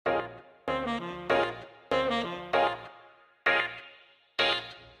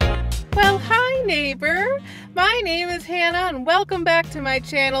neighbor. My name is Hannah and welcome back to my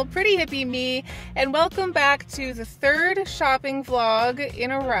channel, Pretty Hippie Me, and welcome back to the third shopping vlog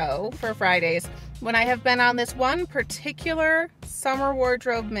in a row for Fridays when I have been on this one particular summer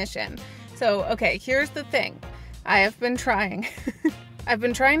wardrobe mission. So, okay, here's the thing. I have been trying. I've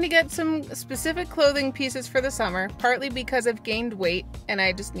been trying to get some specific clothing pieces for the summer, partly because I've gained weight and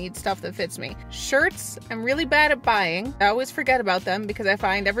I just need stuff that fits me. Shirts, I'm really bad at buying. I always forget about them because I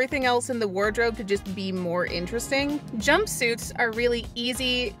find everything else in the wardrobe to just be more interesting. Jumpsuits are really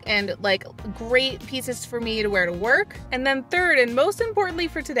easy and like great pieces for me to wear to work. And then third, and most importantly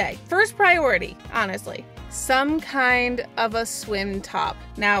for today, first priority, honestly, some kind of a swim top.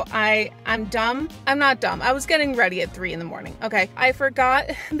 Now, I'm dumb. I'm not dumb. I was getting ready at 3 in the morning. Okay, I forgot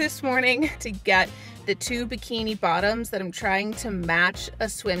this morning to get the 2 bikini bottoms that I'm trying to match a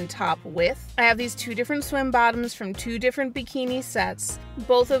swim top with. I have these 2 different swim bottoms from 2 different bikini sets.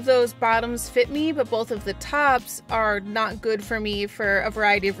 Both of those bottoms fit me, but both of the tops are not good for me for a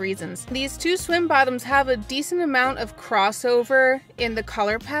variety of reasons. These 2 swim bottoms have a decent amount of crossover in the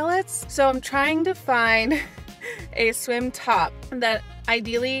color palettes, so I'm trying to find a swim top that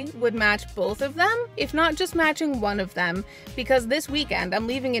ideally would match both of them, if not just matching one of them, because this weekend, I'm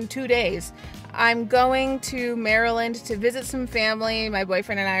leaving in 2 days, I'm going to Maryland to visit some family. My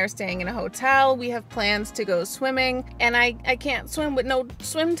boyfriend and I are staying in a hotel. We have plans to go swimming, and I can't swim with no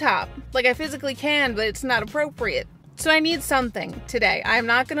swim top. Like, I physically can, but it's not appropriate. So I need something today. I'm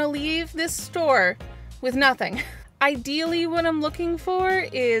not gonna leave this store with nothing. Ideally, what I'm looking for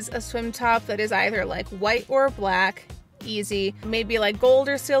is a swim top that is either like white or black, easy, maybe like gold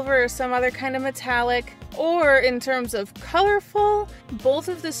or silver or some other kind of metallic. Or in terms of colorful, both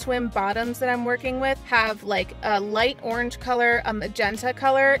of the swim bottoms that I'm working with have like a light orange color, a magenta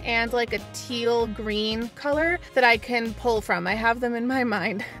color, and like a teal green color that I can pull from. I have them in my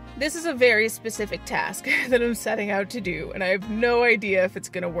mind. This is a very specific task that I'm setting out to do, and I have no idea if it's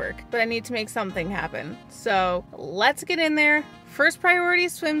gonna work, but I need to make something happen. So let's get in there. First priority,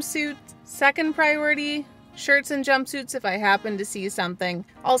 swimsuit. Second priority, shirts and jumpsuits if I happen to see something.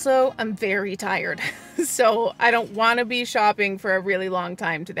 Also, I'm very tired, so I don't want to be shopping for a really long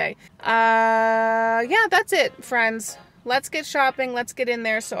time today. Yeah, that's it, friends. Let's get shopping, let's get in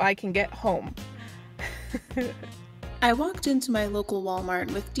there so I can get home. I walked into my local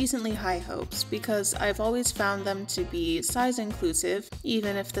Walmart with decently high hopes because I've always found them to be size inclusive,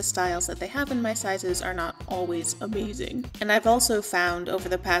 even if the styles that they have in my sizes are not always amazing. And I've also found over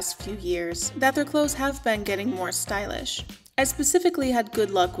the past few years that their clothes have been getting more stylish. I specifically had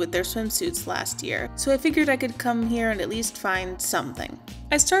good luck with their swimsuits last year, so I figured I could come here and at least find something.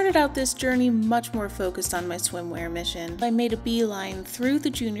 I started out this journey much more focused on my swimwear mission. I made a beeline through the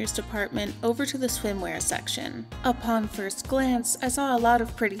juniors department over to the swimwear section. Upon first glance, I saw a lot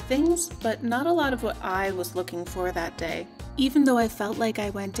of pretty things, but not a lot of what I was looking for that day. Even though I felt like I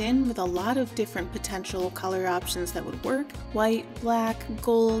went in with a lot of different potential color options that would work: white, black,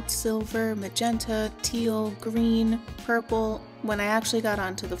 gold, silver, magenta, teal, green, purple, when I actually got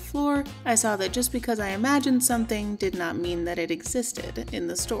onto the floor, I saw that just because I imagined something did not mean that it existed in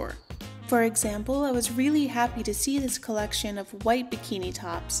the store. For example, I was really happy to see this collection of white bikini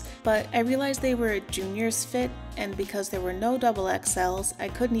tops, but I realized they were a junior's fit, and because there were no XXLs, I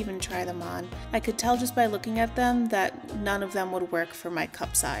couldn't even try them on. I could tell just by looking at them that none of them would work for my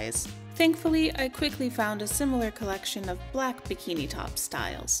cup size. Thankfully, I quickly found a similar collection of black bikini top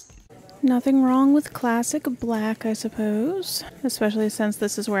styles. Nothing wrong with classic black, I suppose, especially since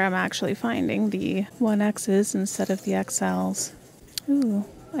this is where I'm actually finding the 1Xs instead of the XLs. Ooh,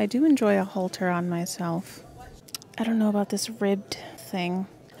 I do enjoy a halter on myself. I don't know about this ribbed thing.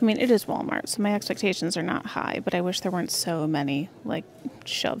 I mean, it is Walmart, so my expectations are not high, but I wish there weren't so many, like,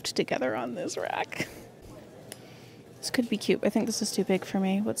 shoved together on this rack. This could be cute. I think this is too big for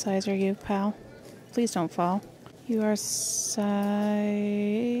me. What size are you, pal? Please don't fall. You are size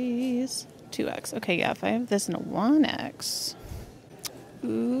 2X. Okay, yeah, if I have this in a 1X.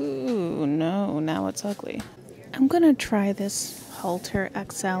 Ooh, no, now it's ugly. I'm gonna try this halter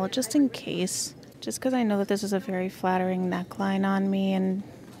XL just in case. Just because I know that this is a very flattering neckline on me, and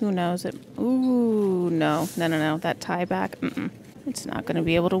who knows it. Ooh, no, that tie back. It's not gonna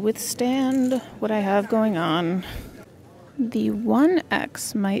be able to withstand what I have going on. The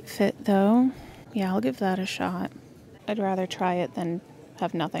 1X might fit though. Yeah, I'll give that a shot. I'd rather try it than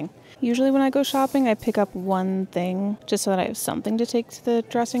have nothing. Usually when I go shopping, I pick up one thing just so that I have something to take to the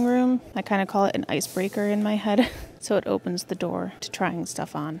dressing room. I kind of call it an icebreaker in my head, so it opens the door to trying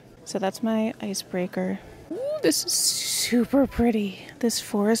stuff on. So that's my icebreaker. Ooh, this is super pretty. This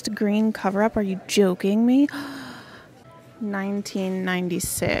forest green cover-up, are you joking me?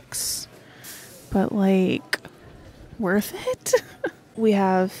 1996. but like worth it? We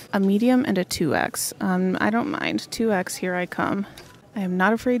have a medium and a 2X. I don't mind. 2X, here I come. I am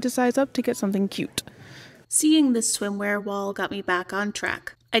not afraid to size up to get something cute. Seeing this swimwear wall got me back on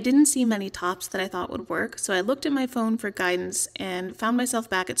track. I didn't see many tops that I thought would work, so I looked at my phone for guidance and found myself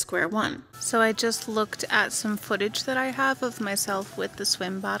back at square one. So I just looked at some footage that I have of myself with the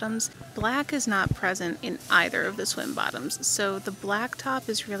swim bottoms. Black is not present in either of the swim bottoms, so the black top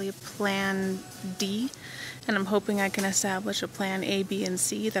is really a plan D, and I'm hoping I can establish a plan A, B, and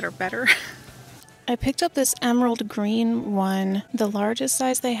C that are better. I picked up this emerald green one. The largest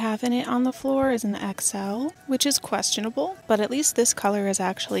size they have in it on the floor is an XL, which is questionable, but at least this color is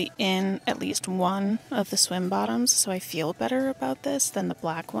actually in at least one of the swim bottoms, so I feel better about this than the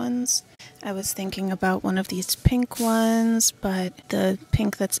black ones. I was thinking about one of these pink ones, but the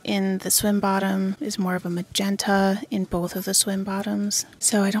pink that's in the swim bottom is more of a magenta in both of the swim bottoms.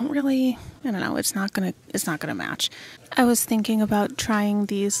 So I don't know, it's not gonna match. I was thinking about trying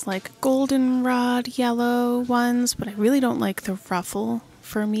these like goldenrod yellow ones, but I really don't like the ruffle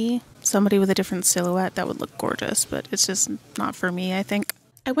for me. Somebody with a different silhouette, that would look gorgeous, but it's just not for me, I think.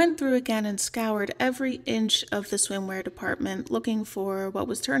 I went through again and scoured every inch of the swimwear department looking for what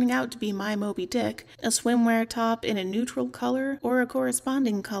was turning out to be my Moby Dick, a swimwear top in a neutral color or a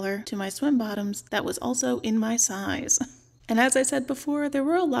corresponding color to my swim bottoms that was also in my size. And as I said before, there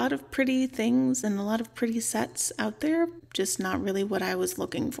were a lot of pretty things and a lot of pretty sets out there, just not really what I was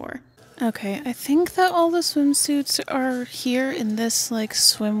looking for. Okay, I think that all the swimsuits are here in this like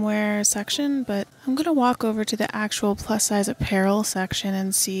swimwear section, but I'm gonna walk over to the actual plus size apparel section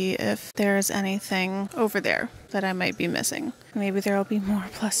and see if there's anything over there that I might be missing. Maybe there'll be more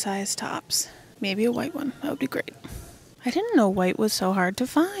plus size tops. Maybe a white one, that would be great. I didn't know white was so hard to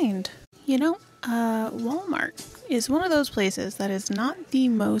find. You know, Walmart is one of those places that is not the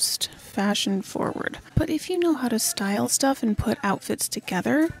most fashion forward. But if you know how to style stuff and put outfits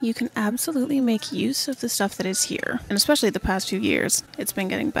together, you can absolutely make use of the stuff that is here. And especially the past few years, it's been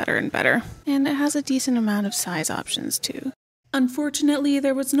getting better and better. And it has a decent amount of size options too. Unfortunately,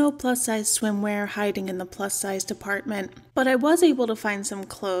 there was no plus-size swimwear hiding in the plus-size department, but I was able to find some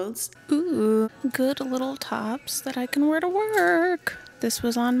clothes. Ooh, good little tops that I can wear to work. This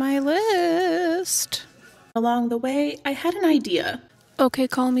was on my list. Along the way, I had an idea. Okay,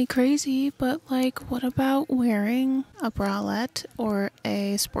 call me crazy, but like, what about wearing a bralette or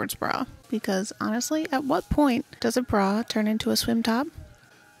a sports bra? Because honestly, at what point does a bra turn into a swim top?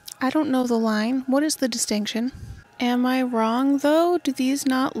 I don't know the line. What is the distinction? Am I wrong though? Do these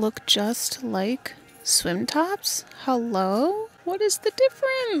not look just like swim tops? Hello? What is the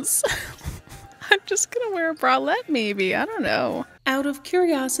difference? I'm just gonna wear a bralette maybe, I don't know. Out of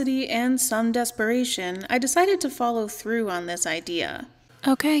curiosity and some desperation, I decided to follow through on this idea.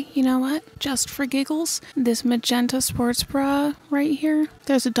 Okay, you know what? Just for giggles, this magenta sports bra right here,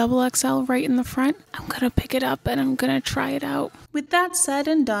 there's a double XL right in the front. I'm gonna pick it up and I'm gonna try it out. With that said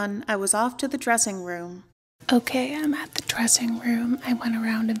and done, I was off to the dressing room. Okay, I'm at the dressing room. I went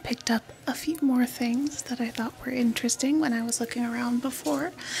around and picked up a few more things that I thought were interesting when I was looking around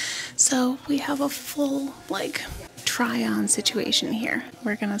before. So we have a full, try-on situation here.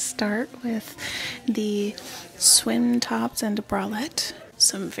 We're gonna start with the swim tops and a bralette,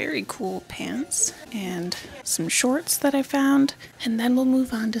 some very cool pants, and some shorts that I found, and then we'll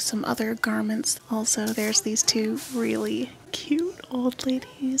move on to some other garments. Also, there's these two really cute old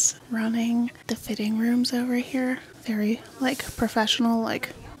ladies running the fitting rooms over here. Very, professional,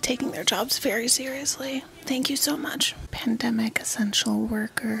 taking their jobs very seriously. Thank you so much. Pandemic essential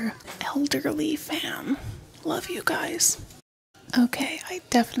worker, elderly fam. Love you guys. Okay, I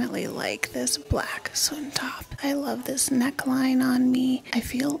definitely like this black swim top. I love this neckline on me. I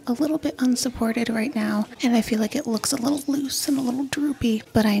feel a little bit unsupported right now, and I feel like it looks a little loose and a little droopy,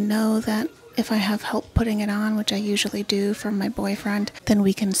 but I know that if I have help putting it on, which I usually do from my boyfriend, then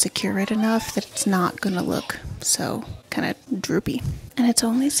we can secure it enough that it's not gonna look so kind of droopy. And it's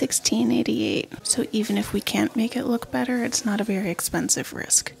only $16.88, so even if we can't make it look better, it's not a very expensive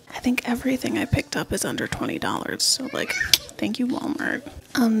risk. I think everything I picked up is under $20, so thank you Walmart.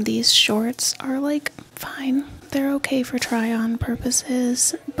 These shorts are fine. They're okay for try-on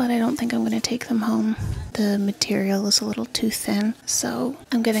purposes, but I don't think I'm going to take them home. The material is a little too thin, so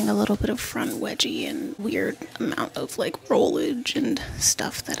I'm getting a little bit of front wedgie and weird amount of rollage and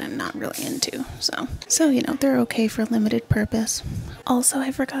stuff that I'm not really into. So they're okay for limited purpose. Also,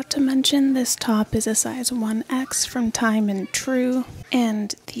 I forgot to mention this top is a size 1X from Time and True,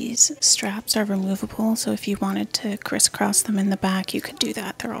 and these straps are removable, so if you wanted to crisscross them in the back, you could do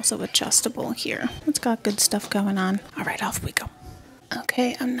that. They're also adjustable here. It's got good stuff going on. All right, off we go. Okay.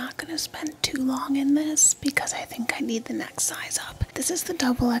 Okay, I'm not going to spend too long in this because I think I need the next size up. This is the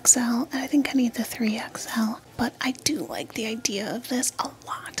double XL, and I think I need the 3XL, but I do like the idea of this a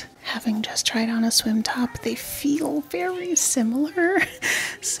lot. Having just tried on a swim top, they feel very similar,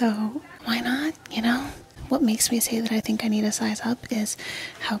 so why not, you know? What makes me say that I think I need a size up is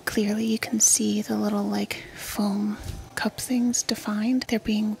how clearly you can see the little like foam cup things defined. They're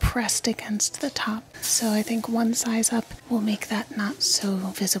being pressed against the top. So I think one size up will make that not so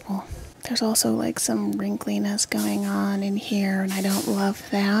visible. There's also like some wrinkliness going on in here, and I don't love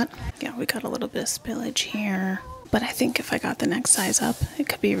that. Yeah, we got a little bit of spillage here. But I think if I got the next size up, it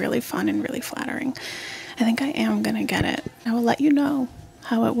could be really fun and really flattering. I think I am gonna get it. I will let you know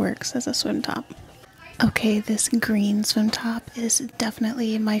how it works as a swim top. Okay, this green swim top is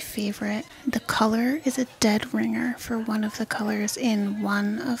definitely my favorite. The color is a dead ringer for one of the colors in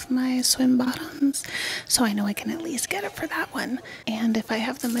one of my swim bottoms, so I know I can at least get it for that one. And if I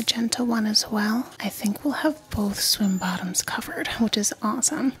have the magenta one as well, I think we'll have both swim bottoms covered, which is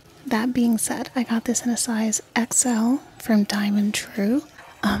awesome. That being said, I got this in a size XL from Diamond True.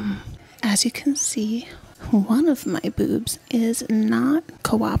 As you can see, one of my boobs is not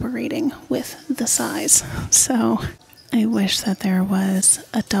cooperating with the size, so I wish that there was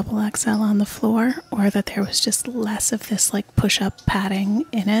a double XL on the floor, or that there was just less of this like push-up padding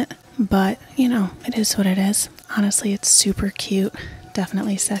in it, but you know, it is what it is. Honestly, it's super cute,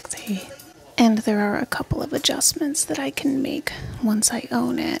 definitely sexy, and there are a couple of adjustments that I can make once I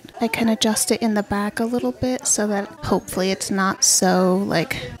own it. I can adjust it in the back a little bit so that hopefully it's not so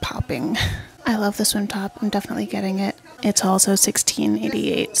like popping. I love the swim top. I'm definitely getting it. It's also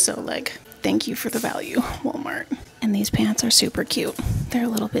 $16.88, so like, thank you for the value, Walmart. And these pants are super cute. They're a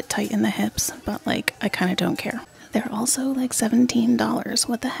little bit tight in the hips, but like, I kind of don't care. They're also like $17.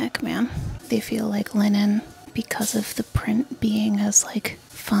 What the heck, man? They feel like linen because of the print being as like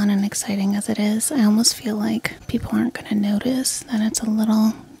fun and exciting as it is. I almost feel like people aren't going to notice that it's a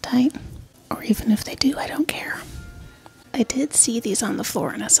little tight, or even if they do, I don't care. I did see these on the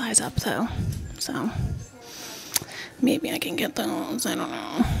floor in a size up though, so maybe I can get those, I don't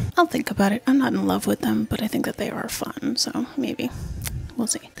know. I'll think about it. I'm not in love with them, but I think that they are fun, so maybe. We'll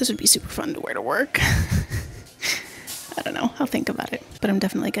see. This would be super fun to wear to work. I don't know, I'll think about it, but I'm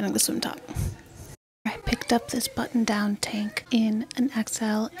definitely getting the swim top. I picked up this button-down tank in an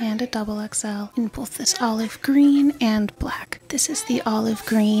XL and a double XL in both this olive green and black. This is the olive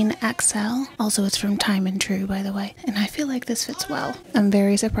green XL. Also, it's from Time and True, by the way, and I feel like this fits well. I'm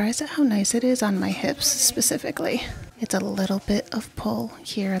very surprised at how nice it is on my hips specifically. It's a little bit of pull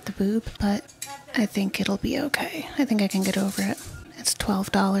here at the boob, but I think it'll be okay. I think I can get over it. It's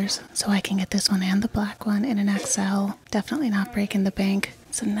 $12, so I can get this one and the black one in an XL. Definitely not breaking the bank.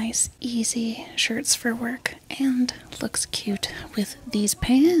 It's a nice, easy shirts for work, and looks cute with these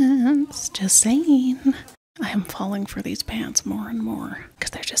pants. Just saying. I am falling for these pants more and more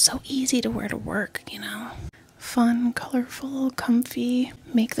because they're just so easy to wear to work, you know? Fun, colorful, comfy,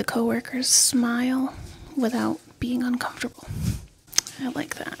 make the coworkers smile without being uncomfortable. I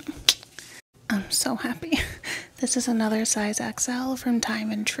like that. I'm so happy. This is another size XL from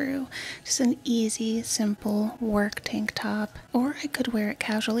Time and True. Just an easy, simple work tank top. Or I could wear it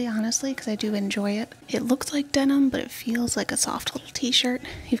casually, honestly, because I do enjoy it. It looks like denim, but it feels like a soft little t-shirt.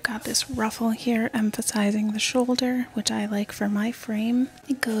 You've got this ruffle here emphasizing the shoulder, which I like for my frame.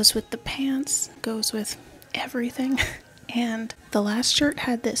 It goes with the pants, goes with everything. And the last shirt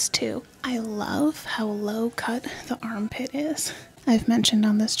had this too. I love how low cut the armpit is. I've mentioned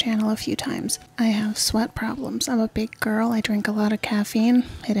on this channel a few times, I have sweat problems. I'm a big girl, I drink a lot of caffeine.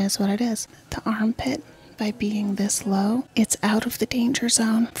 It is what it is. The armpit, by being this low, it's out of the danger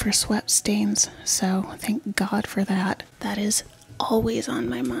zone for sweat stains. So thank God for that. That is always on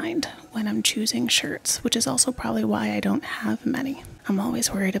my mind when I'm choosing shirts, which is also probably why I don't have many. I'm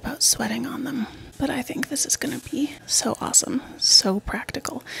always worried about sweating on them. But I think this is going to be so awesome, so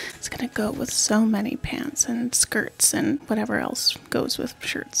practical. It's going to go with so many pants and skirts and whatever else goes with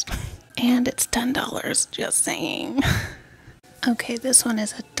shirts. And it's $10, just saying. Okay, this one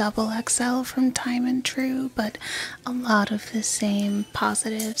is a double XL from Time and True, but a lot of the same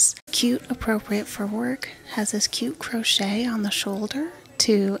positives. Cute, appropriate for work, has this cute crochet on the shoulder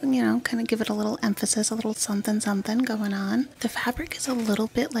to, you know, kind of give it a little emphasis, a little something something going on. The fabric is a little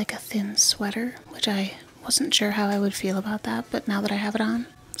bit like a thin sweater, which I wasn't sure how I would feel about that, but now that I have it on,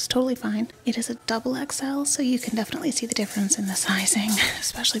 it's totally fine. It is a double XL, so you can definitely see the difference in the sizing,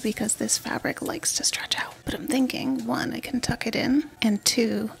 especially because this fabric likes to stretch out. But I'm thinking, one, I can tuck it in, and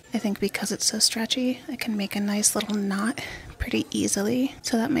two, I think because it's so stretchy, I can make a nice little knot pretty easily,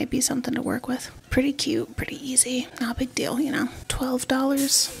 so that might be something to work with. Pretty cute, pretty easy, not a big deal, you know.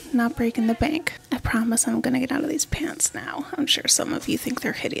 $12, not breaking the bank. I promise I'm gonna get out of these pants now. I'm sure some of you think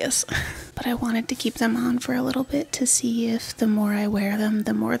they're hideous, but I wanted to keep them on for a little bit to see if the more I wear them,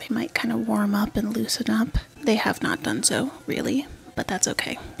 the more they might kind of warm up and loosen up. They have not done so, really. But that's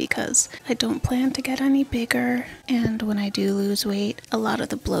okay, because I don't plan to get any bigger, and when I do lose weight, a lot of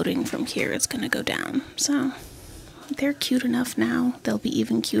the bloating from here is gonna go down. So they're cute enough now. They'll be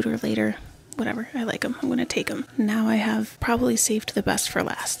even cuter later. Whatever, I like them. I'm gonna take them. Now I have probably saved the best for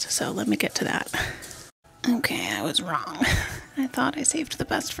last, so let me get to that. Okay, I was wrong. I thought I saved the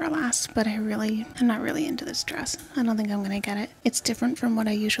best for last, but I'm not really into this dress. I don't think I'm gonna get it. It's different from what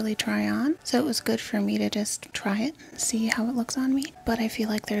I usually try on, so it was good for me to just try it, see how it looks on me. But I feel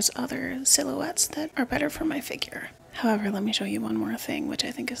like there's other silhouettes that are better for my figure. However, let me show you one more thing, which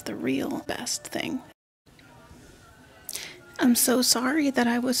I think is the real best thing. I'm so sorry that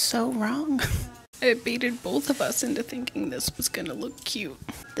I was so wrong. It baited both of us into thinking this was gonna look cute.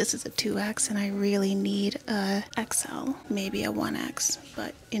 This is a 2X and I really need a XL, maybe a 1X,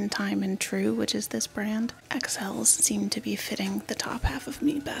 but in Time and True, which is this brand, XLs seem to be fitting the top half of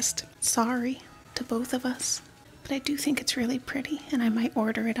me best. Sorry to both of us, but I do think it's really pretty and I might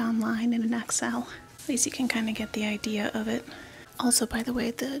order it online in an XL. At least you can kind of get the idea of it. Also, by the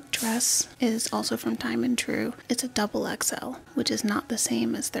way, the dress is also from Time and True. It's a double XL, which is not the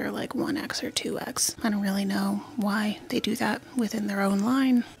same as their like 1X or 2X. I don't really know why they do that within their own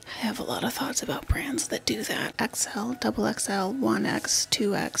line. I have a lot of thoughts about brands that do that. XL, double XL, 1X,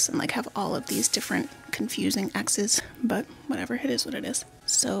 2X, and like have all of these different confusing X's, but whatever, it is what it is.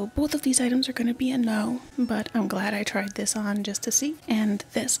 So both of these items are going to be a no, but I'm glad I tried this on just to see. And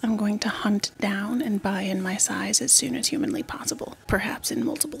this I'm going to hunt down and buy in my size as soon as humanly possible, perhaps in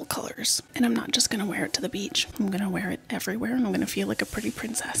multiple colors. And I'm not just going to wear it to the beach. I'm going to wear it everywhere and I'm going to feel like a pretty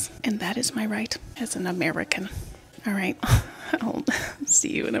princess. And that is my right as an American. All right, I'll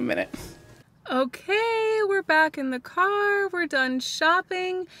see you in a minute. Okay, we're back in the car, we're done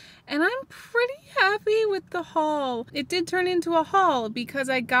shopping, and I'm pretty happy with the haul. It did turn into a haul because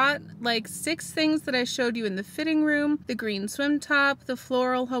I got like 6 things that I showed you in the fitting room: the green swim top, the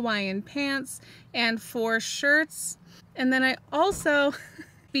floral Hawaiian pants, and 4 shirts. And then I also,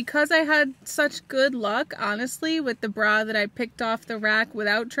 because I had such good luck, honestly, with the bra that I picked off the rack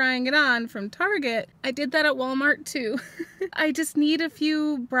without trying it on from Target, I did that at Walmart too. I just need a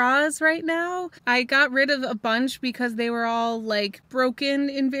few bras right now. I got rid of a bunch because they were all like broken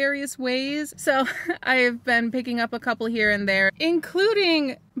in various ways. So I've been picking up a couple here and there,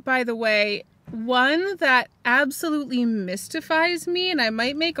 including, by the way, one that absolutely mystifies me, and I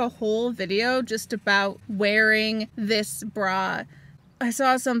might make a whole video just about wearing this bra. I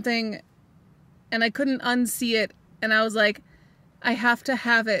saw something and I couldn't unsee it, and I was like, I have to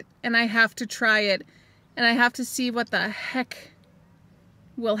have it and I have to try it and I have to see what the heck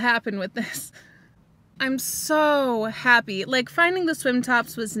will happen with this. I'm so happy. Like, finding the swim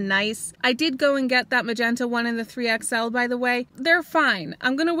tops was nice. I did go and get that magenta one in the 3XL, by the way. They're fine.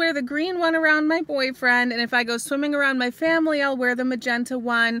 I'm gonna wear the green one around my boyfriend, and if I go swimming around my family, I'll wear the magenta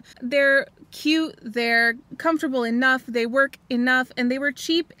one. They're cute, they're comfortable enough, they work enough, and they were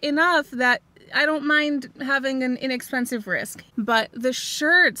cheap enough that I don't mind having an inexpensive risk. But the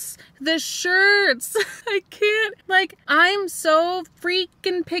shirts, I can't, like, I'm so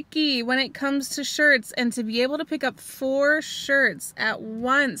freaking picky when it comes to shirts, and to be able to pick up 4 shirts at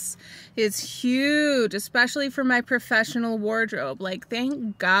once is huge, especially for my professional wardrobe. Like,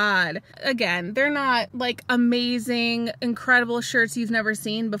 thank God. Again, they're not like amazing, incredible shirts you've never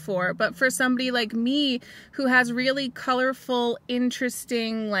seen before, but for somebody like me who has really colorful,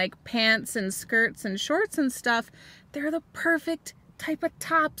 interesting like pants and skirts and shorts and stuff, they're the perfect type of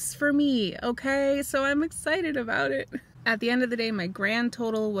tops for me, okay? So I'm excited about it. At the end of the day, my grand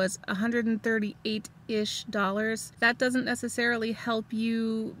total was $138-ish. That doesn't necessarily help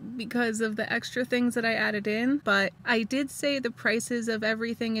you because of the extra things that I added in, but I did say the prices of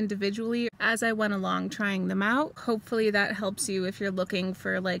everything individually as I went along trying them out. Hopefully that helps you if you're looking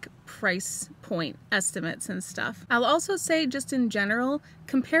for like price point estimates and stuff. I'll also say, just in general,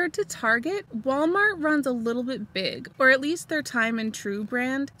 compared to Target, Walmart runs a little bit big, or at least their Time and True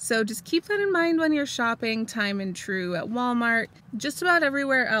brand. So just keep that in mind when you're shopping Time and True at Walmart. Just about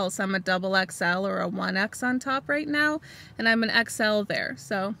everywhere else, I'm a double XL or a 1X on top right now, and I'm an XL there.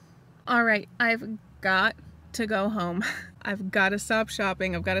 So, all right, I've got to go home. I've got to stop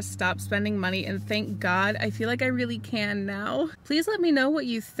shopping. I've got to stop spending money, and thank God I feel like I really can now. Please let me know what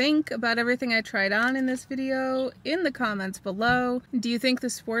you think about everything I tried on in this video in the comments below. Do you think the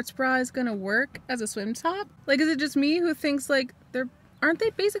sports bra is gonna work as a swim top? Like, is it just me who thinks like aren't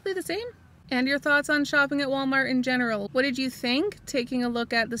they basically the same? And your thoughts on shopping at Walmart in general. What did you think taking a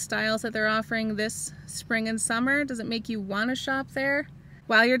look at the styles that they're offering this spring and summer? Does it make you want to shop there?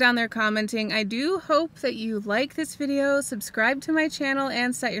 While you're down there commenting, I do hope that you like this video, subscribe to my channel,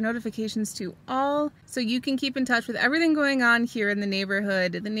 and set your notifications to all so you can keep in touch with everything going on here in the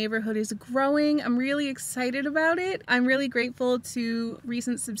neighborhood. The neighborhood is growing. I'm really excited about it. I'm really grateful to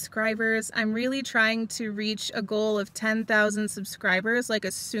recent subscribers. I'm really trying to reach a goal of 10,000 subscribers like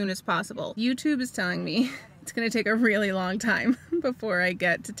as soon as possible. YouTube is telling me it's gonna take a really long time before I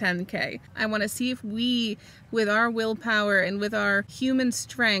get to 10K. I wanna see if we, with our willpower and with our human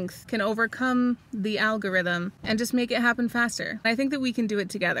strength, can overcome the algorithm and just make it happen faster. I think that we can do it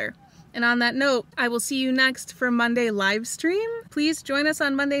together. And on that note, I will see you next for Monday live stream. Please join us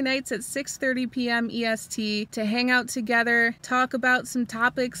on Monday nights at 6:30 p.m. EST to hang out together, talk about some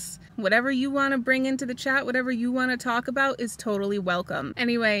topics. Whatever you want to bring into the chat, whatever you want to talk about is totally welcome.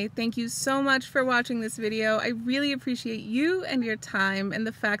 Anyway, thank you so much for watching this video. I really appreciate you and your time and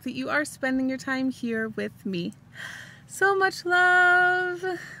the fact that you are spending your time here with me. So much love.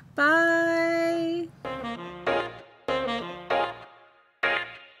 Bye.